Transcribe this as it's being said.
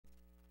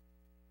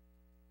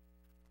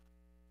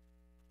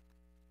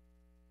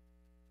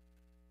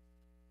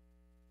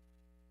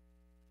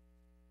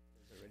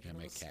Yeah,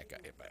 my cat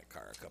got hit by a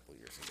car a couple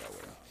years ago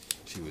when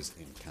she was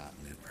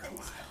incontinent for a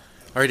while.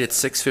 All right, it's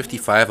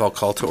 6:55. I'll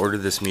call to order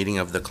this meeting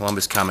of the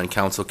Columbus Common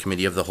Council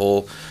Committee of the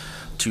Whole,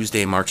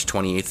 Tuesday, March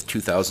 28th,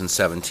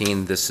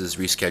 2017. This is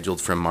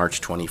rescheduled from March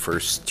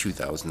 21st,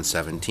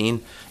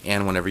 2017.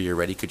 And whenever you're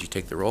ready, could you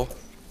take the roll?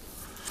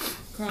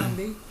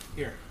 Crombie.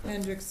 Here.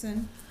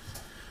 Hendrickson.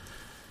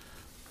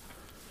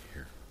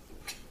 Here.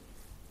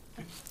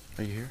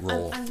 Are you here?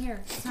 Roll. I'm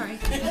here, sorry.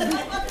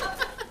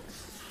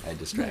 I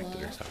distracted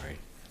her, sorry.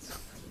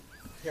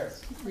 Here.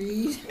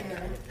 Reed.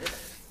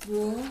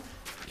 Rule.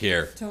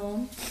 Here.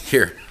 Tome.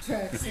 Here.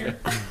 Trexler.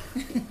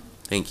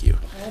 Thank you.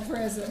 All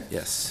present.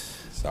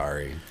 Yes.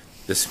 Sorry.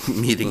 This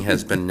meeting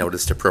has been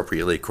noticed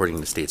appropriately according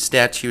to state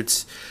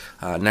statutes.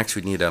 Next,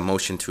 we need a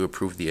motion to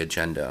approve the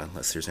agenda,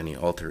 unless there's any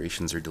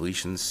alterations or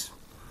deletions.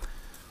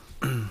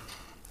 Motion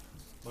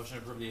to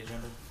approve the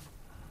agenda.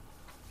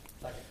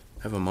 Second.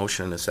 I have a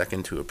motion and a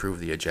second to approve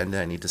the agenda.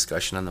 Any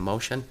discussion on the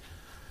motion?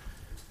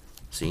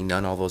 Seeing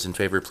none, all those in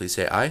favor, please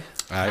say aye.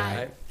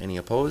 Aye. Any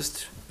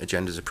opposed?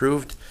 Agenda is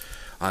approved.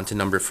 On to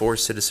number 4,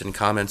 citizen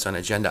comments on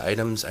agenda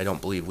items. I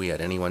don't believe we had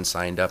anyone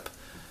signed up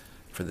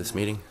for this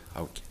meeting.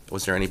 Okay.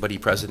 Was there anybody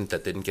present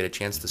that didn't get a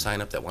chance to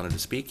sign up that wanted to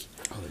speak?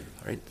 All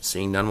right,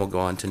 seeing none, we'll go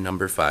on to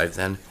number 5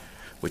 then,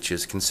 which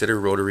is consider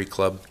Rotary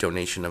Club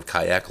donation of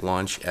kayak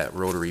launch at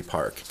Rotary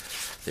Park.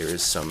 There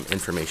is some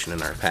information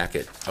in our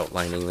packet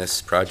outlining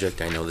this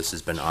project. I know this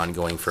has been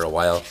ongoing for a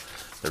while.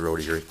 The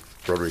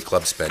Rotary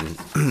Club's been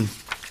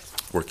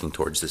working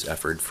towards this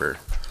effort for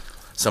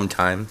some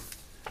time.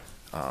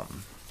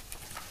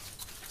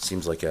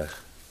 Seems like a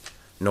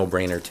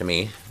no-brainer to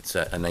me. It's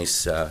a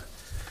nice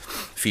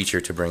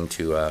feature to bring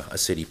to a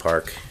city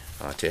park,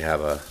 to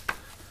have a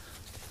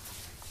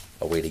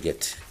way to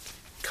get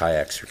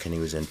kayaks or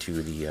canoes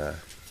into the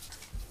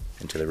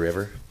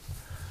river.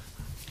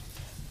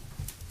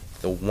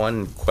 The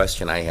one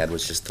question I had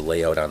was just the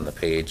layout on the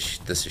page.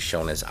 This is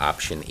shown as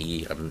option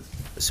E. I'm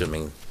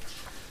assuming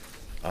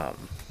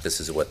this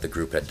is what the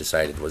group had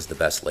decided was the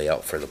best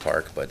layout for the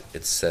park, but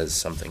it says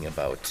something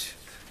about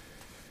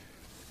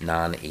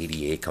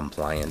non-ADA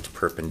compliant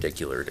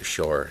perpendicular to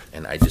shore,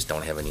 and I just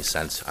don't have any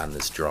sense on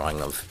this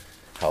drawing of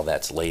how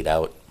that's laid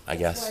out, I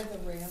guess. That's why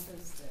the ramp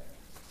is there.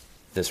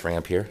 This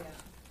ramp here?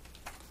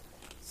 Yeah.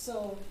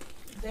 So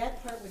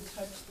that part would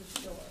touch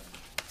the shore,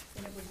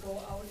 and it would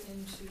go out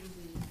into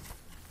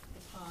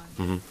the pond.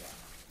 Mhm.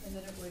 Yeah. And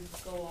then it would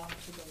go off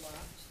to the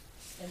left,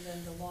 and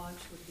then the launch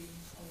would be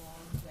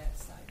along that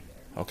side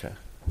there. Okay.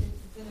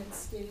 Then it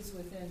stays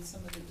within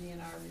some of the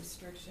DNR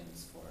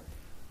restrictions for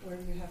where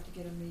you have to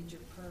get a major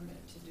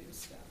permit to do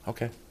stuff.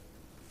 Okay.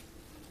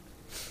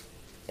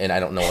 And I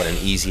don't know what an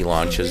easy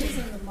launch We're is.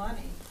 raising the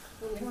money,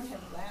 but we don't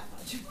have that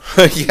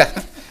much.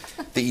 Yeah.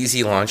 The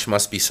easy launch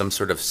must be some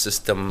sort of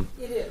system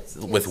It is.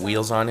 with It's,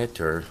 wheels on it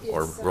or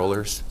it's,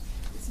 rollers?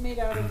 It's made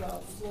out of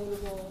a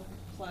floatable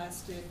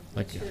plastic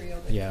Like,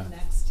 material that yeah.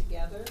 connects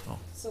together. Oh.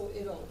 So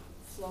it'll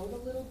float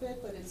a little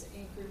bit, but it's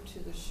anchored to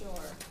the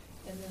shore.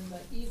 And then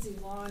the easy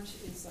launch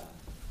is a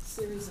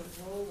series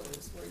of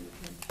rollers where you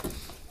can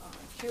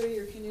carry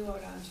your canoe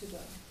out onto the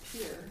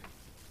pier,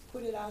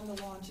 put it on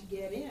the lawn to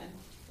get in,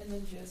 and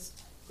then just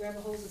grab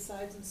a hold of the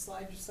sides and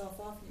slide yourself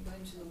off and you go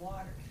into the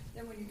water.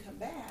 Then when you come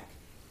back,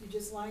 you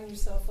just line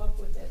yourself up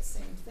with that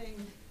same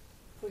thing,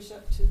 push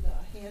up to the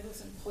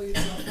handles and pull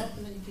yourself up,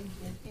 and then you can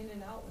get in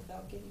and out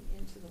without getting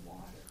into the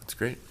water. That's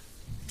great.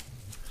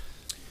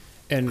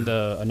 And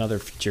another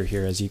feature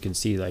here, as you can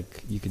see,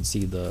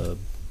 the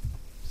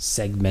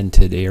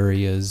segmented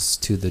areas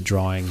to the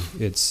drawing.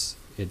 It's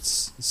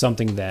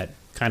something that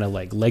kind of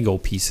like Lego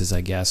pieces,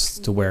 I guess,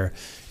 to where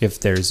if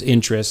there's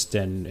interest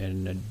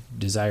and a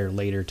desire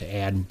later to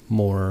add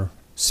more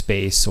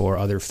space or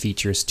other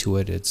features to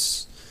it,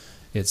 it's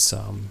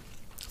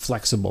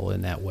flexible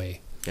in that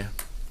way. Yeah.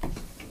 It'll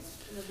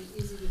be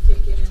easy to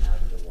take in and out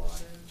of the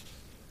water.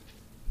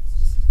 It's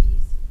just easy.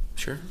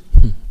 Sure.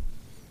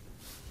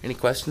 Any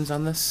questions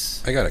on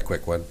this? I got a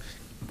quick one.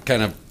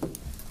 Kind of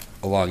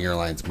along your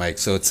lines, Mike.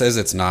 So it says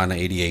it's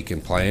non-ADA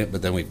compliant,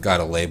 but then we've got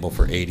a label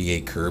for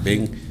ADA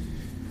curbing.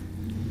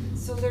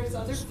 So there's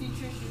other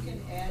features you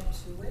can add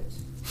to it.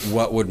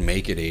 What would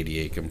make it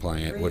ADA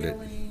compliant? Would it?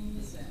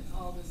 Railings and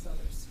all this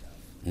other stuff.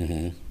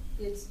 Mm-hmm.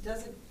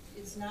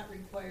 It's not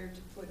required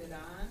to put it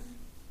on,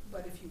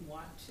 but if you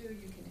want to,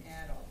 you can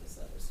add all this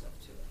other stuff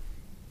to it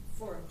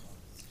for a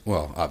cost.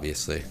 Well,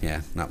 obviously,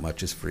 yeah, not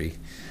much is free.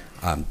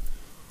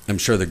 I'm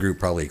sure the group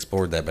probably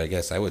explored that, but I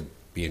guess I would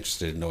be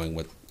interested in knowing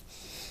what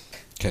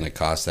kind of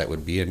cost that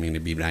would be. I mean,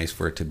 it'd be nice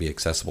for it to be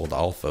accessible to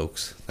all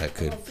folks. That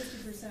could. About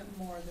 50%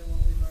 more than what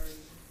we've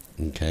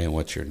already. Okay, and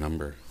what's your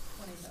number?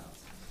 20,000.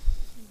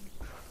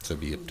 So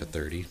be up to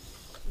 30.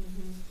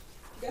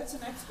 Got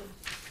some extra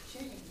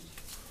change.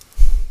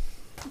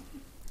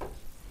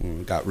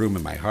 Got room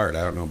in my heart.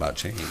 I don't know about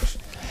change.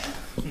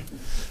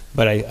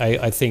 But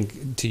I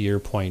think to your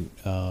point,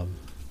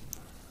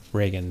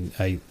 Reagan,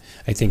 I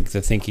think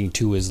the thinking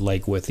too is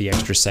like with the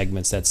extra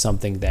segments, that's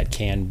something that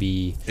can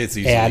be It's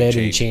easily added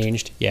and changed.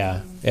 changed,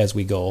 yeah, as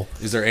we go.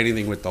 Is there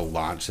anything with the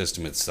launch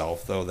system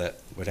itself, though, that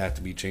would have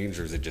to be changed,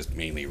 or is it just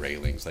mainly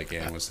railings, like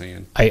Ann was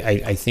saying?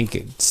 I think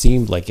it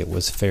seemed like it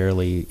was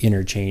fairly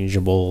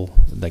interchangeable.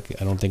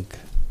 Like I don't think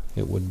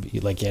it would be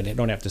like, yeah, they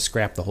don't have to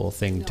scrap the whole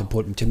thing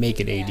to make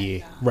it Yeah, ADA.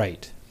 yeah.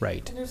 Right.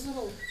 And there's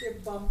little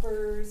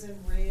bumpers and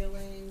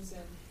railings,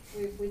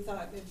 and we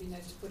thought it'd be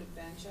nice to put a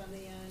bench on the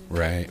end.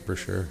 Right, for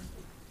sure.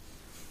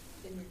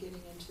 And you're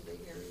getting into the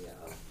area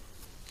of,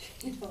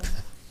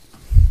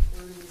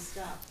 where do we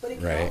stop? But it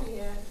can Right. all be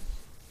added.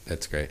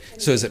 That's great.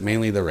 So is it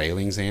mainly the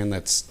railings, Ann,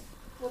 that's,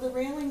 Well, the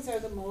railings are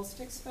the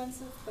most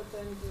expensive, but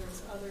then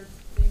there's other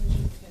things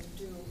you can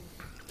do.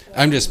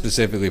 I'm just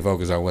specifically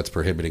focused on what's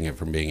prohibiting it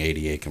from being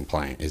ADA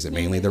compliant. Is it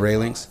mainly the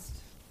railings?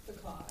 The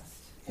cost.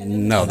 And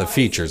then No, the size.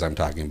 features I'm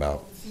talking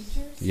about. Oh, the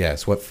features?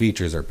 Yes, what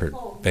features are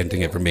Oh,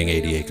 preventing it from being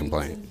ADA railings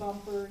compliant? and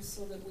bumpers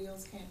so that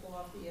wheels can't go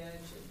off the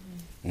edge,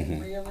 and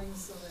Mhm.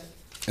 railings so that,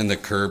 And the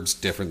curb's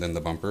different than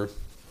the bumper?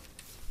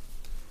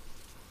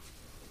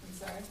 I'm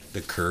sorry?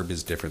 The curb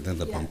is different than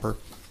the Yeah. bumper?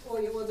 Oh,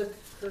 yeah, well, the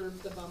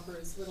curb, the bumper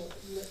is little,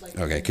 like.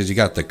 Okay, because you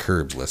got the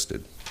curbs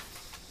listed.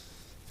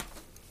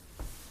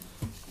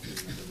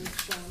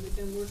 We've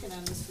been working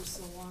on this for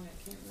so long, I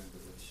can't remember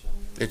which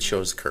one. It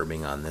shows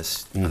curbing on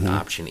this, on Mhm.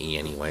 option E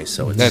anyway,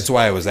 so it's. That's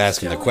why I was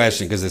asking the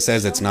question, because it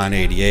says it's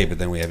non-ADA, but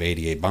then we have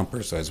ADA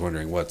bumper, so I was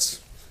wondering what's,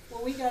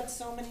 Well, we got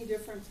so many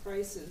different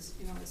prices,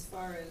 as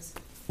far as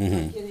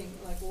Mhm. getting,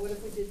 like, well, what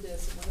if we did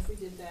this, and what if we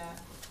did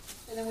that?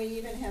 And then we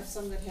even have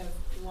some that have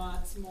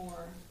lots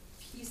more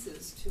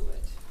pieces to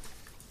it.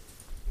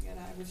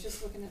 I was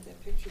just looking at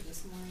that picture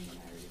this morning, and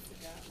I already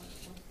forgot what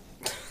it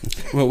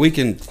looked like. well,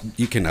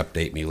 you can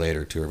update me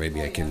later too, or maybe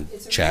Oh, I yeah, can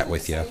it's a chat really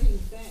with you. exciting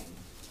thing.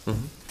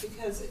 Mhm.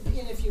 Because,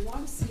 and if you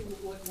want to see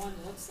what one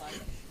looks like,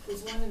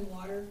 there's one in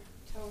Water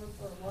Tower,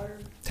 or Water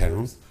Town?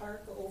 Towers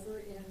Park over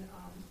in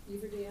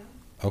Beaver Dam,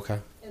 Okay.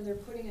 and they're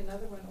putting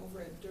another one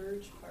over at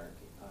Dirge Park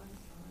on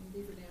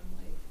Beaver Dam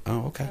Lake.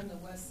 Oh, okay. On the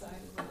west side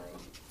of the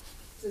lake.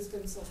 It's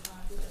been so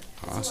popular.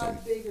 It's a Awesome.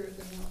 lot bigger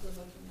than what we're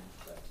looking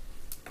at,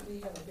 but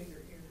we have a bigger area.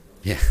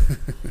 Yeah.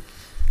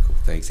 Cool.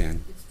 Thanks,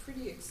 Ann. It's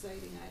pretty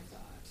exciting, I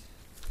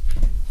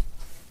thought.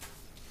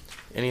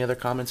 Any other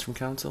comments from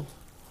council?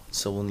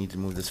 So we'll need to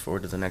move this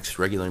forward to the next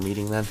regular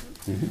meeting then,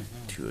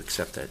 to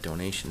accept that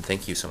donation.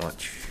 Thank you so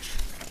much.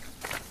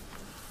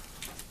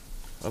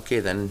 Okay,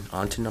 then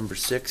on to number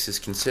 6 is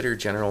consider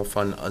general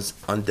fund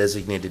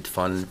undesignated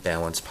fund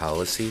balance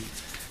policy.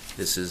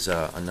 This is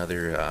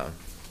another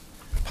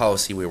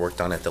policy we worked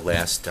on at the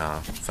last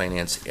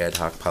Finance Ad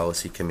Hoc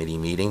Policy Committee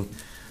meeting.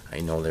 I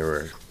know there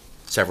were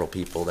several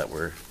people that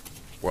were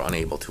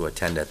unable to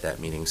attend at that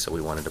meeting, so we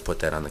wanted to put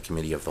that on the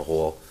committee of the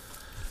whole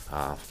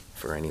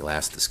for any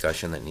last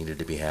discussion that needed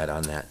to be had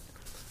on that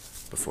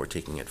before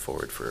taking it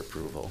forward for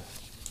approval.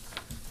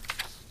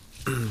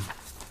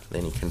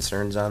 Any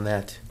concerns on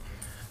that?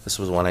 This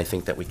was one I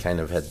think that we kind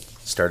of had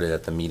started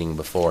at the meeting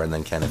before and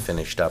then kind of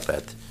finished up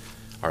at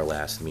our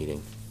last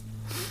meeting.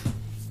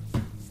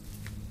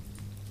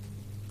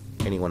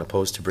 Anyone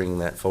opposed to bringing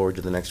that forward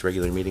to the next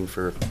regular meeting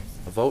for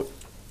a vote?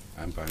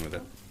 I'm fine with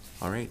it.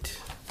 All right.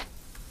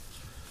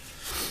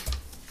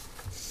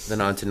 Then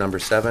on to number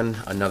 7,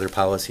 another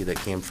policy that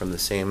came from the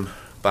same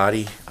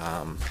body.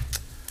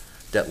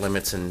 Debt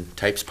limits and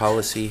types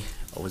policy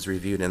was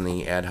reviewed in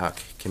the ad hoc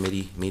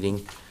committee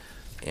meeting,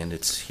 and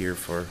it's here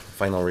for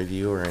final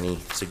review or any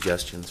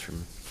suggestions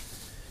from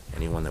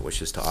anyone that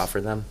wishes to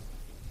offer them.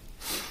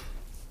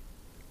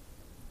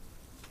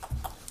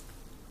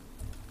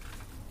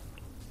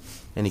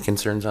 Any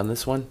concerns on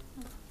this one?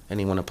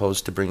 Anyone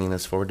opposed to bringing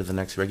this forward to the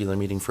next regular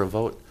meeting for a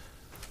vote?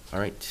 All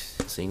right,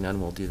 seeing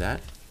none, we'll do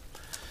that.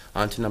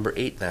 On to number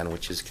 8 then,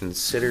 which is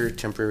consider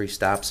temporary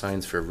stop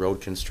signs for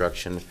road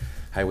construction,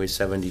 Highway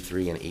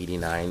 73 and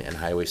 89 and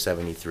Highway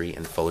 73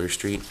 and Fuller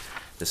Street.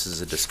 This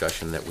is a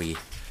discussion that we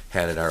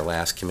had at our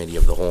last committee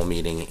of the whole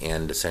meeting,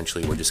 and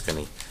essentially we're just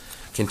going to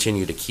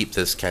continue to keep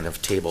this kind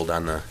of tabled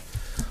on the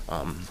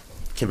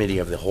committee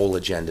of the whole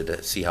agenda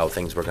to see how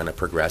things were going to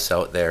progress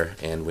out there,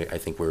 and I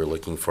think we were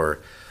looking for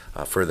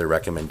further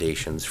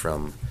recommendations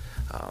from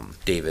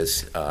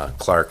Davis,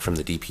 Clark from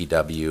the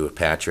DPW,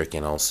 Patrick,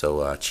 and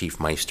also Chief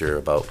Meister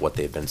about what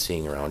they've been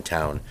seeing around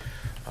town.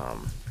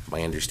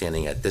 My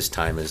understanding at this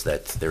time is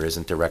that there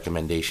isn't a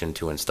recommendation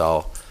to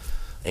install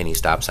any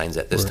stop signs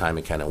at this time,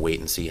 and kind of wait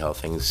and see how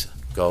things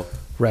go.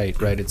 Right.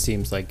 It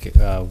seems like,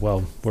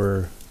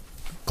 we're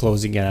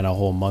closing in on a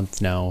whole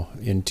month now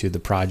into the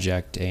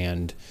project,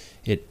 and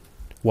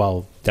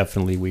while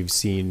definitely we've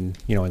seen,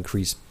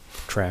 increased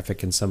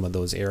traffic in some of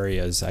those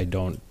areas, I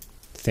don't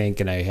think,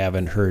 and I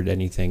haven't heard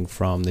anything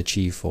from the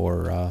chief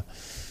or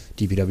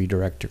DPW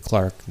Director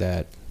Clark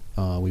that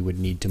we would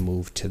need to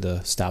move to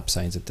the stop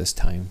signs at this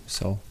time.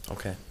 So.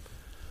 Okay.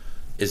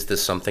 Is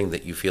this something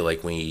that you feel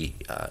like we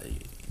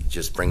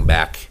just bring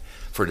back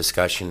for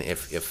discussion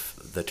if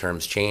the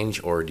terms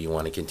change, or do you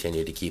want to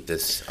continue to keep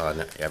this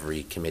on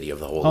every committee of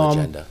the whole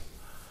agenda?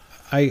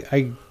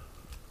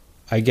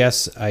 I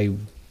guess I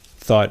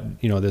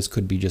thought, this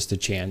could be just a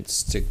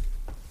chance to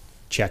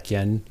check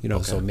in,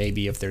 so Okay.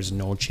 maybe if there's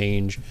no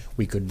change,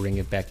 we could bring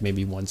it back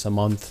maybe once a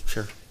month.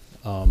 Sure.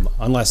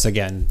 Unless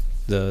again,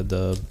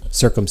 the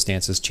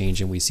circumstances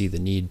change and we see the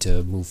need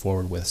to move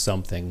forward with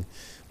something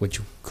which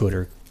could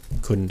or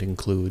couldn't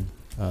include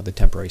the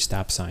temporary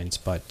stop signs.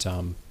 But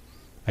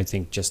I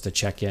think just to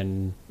check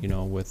in,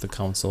 with the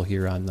council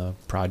here on the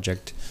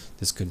project,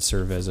 this could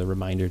serve as a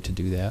reminder to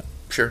do that.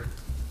 Sure.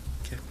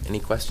 Okay. Any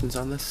questions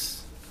on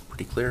this?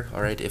 Pretty clear?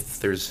 All right. If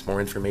there's more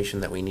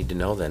information that we need to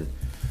know, then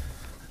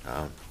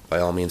by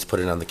all means, put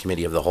it on the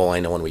committee of the whole. I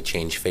know when we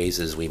change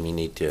phases, we may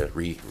need to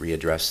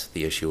readdress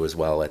the issue as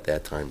well at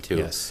that time, too.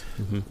 Yes.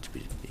 Mm-hmm. Which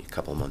would be a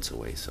couple months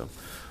away, so.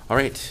 All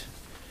right.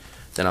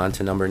 Then on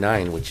to number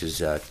 9, which is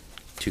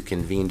to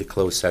convene to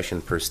close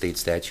session per state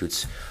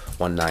statutes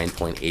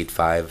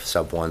 19.85,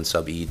 sub 1,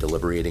 sub E,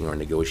 deliberating or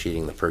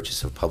negotiating the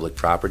purchase of public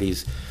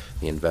properties,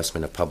 the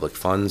investment of public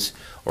funds,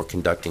 or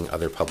conducting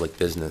other public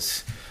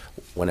business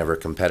whenever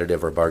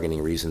competitive or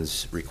bargaining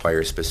reasons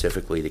require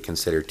specifically to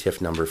consider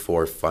TIF number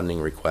 4 funding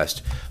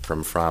request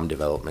from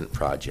Development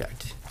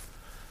Project.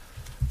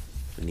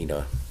 We need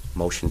a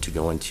motion to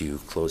go into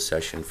closed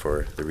session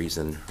for the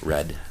reason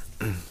read.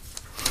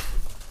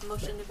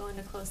 Motion to go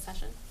into closed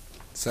session.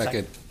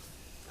 Second.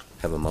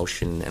 Have a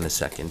motion and a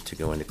second to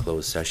go into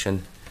closed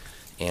session,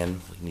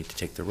 and we need to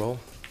take the roll.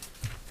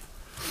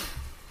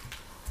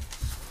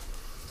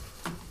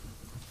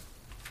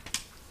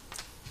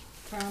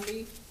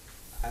 Crombie,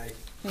 Aye.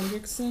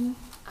 Hendrickson,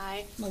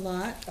 Aye.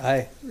 Malat,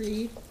 Aye.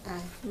 Reed,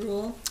 Aye.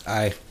 Rule,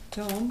 Aye.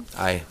 Tone,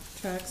 Aye.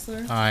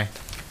 Traxler, Aye.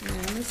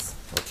 unanimous.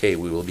 Okay,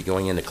 we will be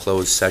going into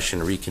closed session,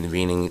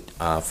 reconvening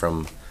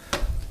from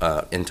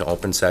into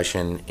open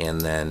session,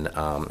 and then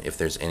if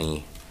there's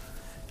any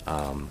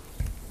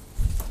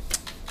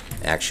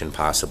action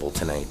possible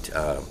tonight,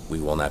 we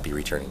will not be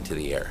returning to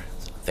the air.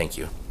 Thank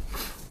you.